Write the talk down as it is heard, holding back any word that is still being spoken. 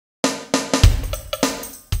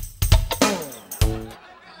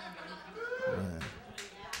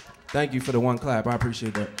Thank you for the one clap. I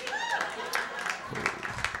appreciate that. Cool.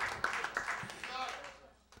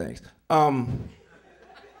 Thanks.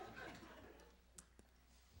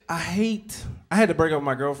 I had to break up with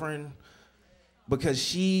my girlfriend because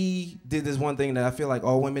she did this one thing that I feel like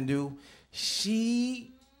all women do.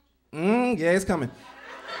 Yeah, it's coming.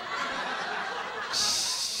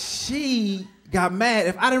 She got mad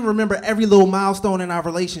if I didn't remember every little milestone in our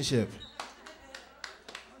relationship.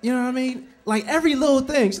 You know what I mean? Like every little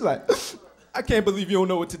thing. She's like, I can't believe you don't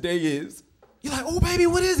know what today is. You're like, oh baby,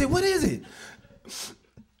 what is it? What is it?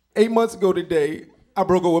 8 months ago today, I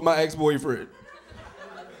broke up with my ex-boyfriend.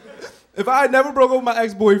 If I had never broke up with my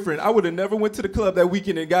ex-boyfriend, I would have never went to the club that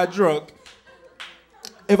weekend and got drunk.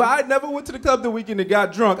 If I had never went to the club that weekend and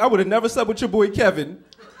got drunk, I would have never slept with your boy Kevin.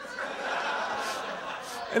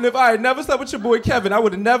 And if I had never slept with your boy Kevin, he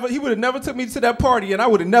would have never took me to that party and I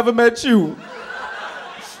would have never met you.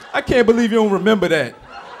 I can't believe you don't remember that.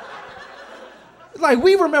 Like,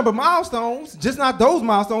 we remember milestones, just not those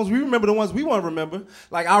milestones. We remember the ones we want to remember.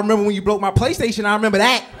 Like, I remember when you broke my PlayStation, I remember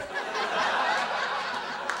that.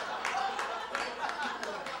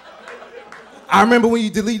 I remember when you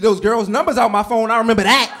deleted those girls' numbers out my phone, I remember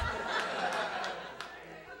that.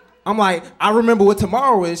 I'm like, I remember what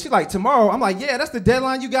tomorrow is. She's like, tomorrow? I'm like, yeah, that's the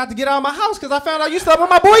deadline you got to get out of my house because I found out you slept with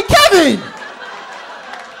my boy Kevin.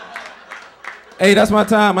 Hey, that's my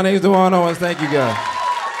time. My name's Dawan Owens. Thank you, guys.